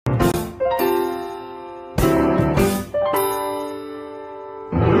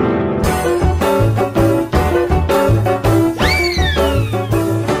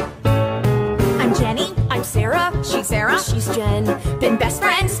Jen. Been best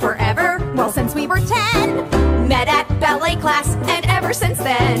friends forever, well since we were 10. Met at ballet class, and ever since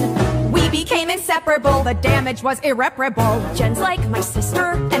then we became inseparable. The damage was irreparable. Jen's like my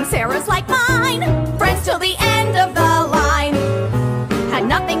sister, and Sarah's like mine. Friends till the end of the line. Had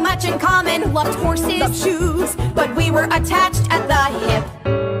nothing much in common, loved horses, loved shoes, but we were attached at the hip.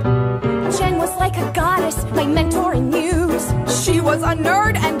 Jen was like a goddess, my mentor and muse. She was a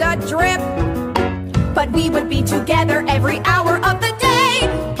nerd and a drip, but we would be together every hour of the day.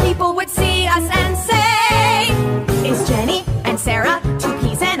 People would see us and say, is Jenny and Sarah two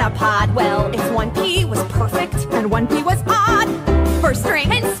peas in a pod? Well, if one pea was perfect and one pea was odd, first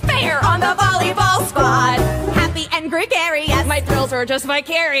string and spare on the volleyball squad. Happy and gregarious, my thrills were just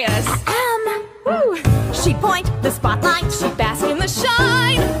vicarious. Woo. She'd point the spotlight, she'd bask in the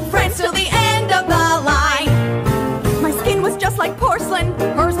shine. Friends till the end of the line. My skin was just like porcelain,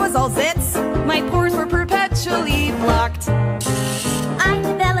 hers was all zits. My pores were perpetually blocked. I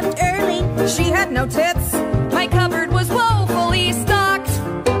developed early, she had no tits. My cupboard was woefully stocked.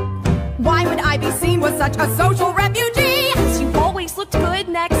 Why would I be seen with such a social refugee? You always looked good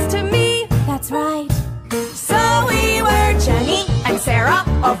next to me. That's right. So we were Jenny and Sarah,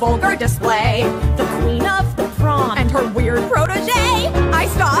 a vulgar display. The queen of the prom and her weird protege. I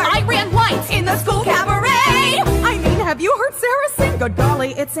starred, I ran lights in the school cabaret. I mean, have you heard Sarah sing? Good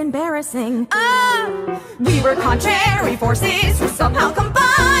golly, it's embarrassing. We were contrary forces who somehow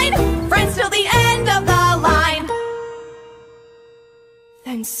combined. Friends till the end of the line.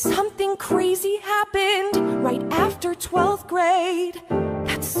 Then something crazy happened right after 12th grade.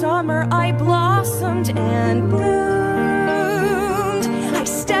 That summer I blossomed and bloomed. I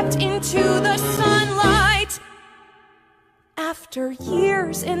stepped into the sunlight after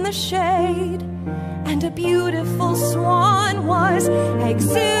years in the shade, and a beautiful swan was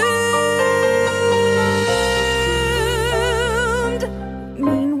exhumed.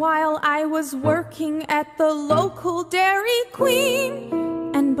 Meanwhile, I was working at the local Dairy Queen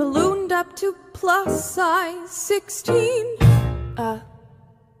and ballooned up to plus size 16.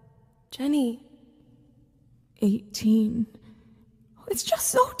 Jenny. 18. It's just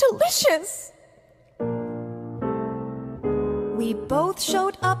so delicious. We both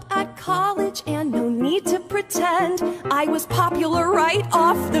showed up at college, and no need to pretend I was popular right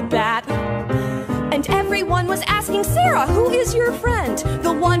off the bat. And everyone was asking, Sarah, who is your friend?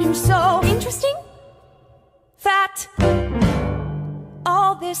 The one who's so interesting? Fat.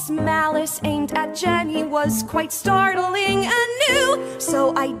 All this malice aimed at Jenny was quite startling and new,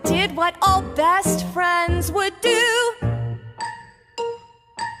 so I did what all best friends would do.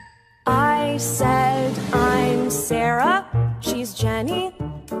 I said, I'm Sarah, she's Jenny.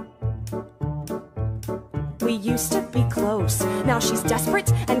 We used to be close, now she's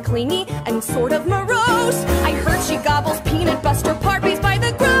desperate and clingy and sort of morose. I heard she gobbles peanut butter parfaits by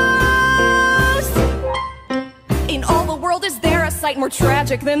the gross. In all the world, is there a sight more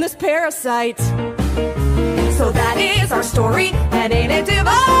tragic than this parasite? So that is our story, and ain't it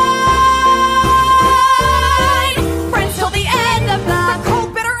divine?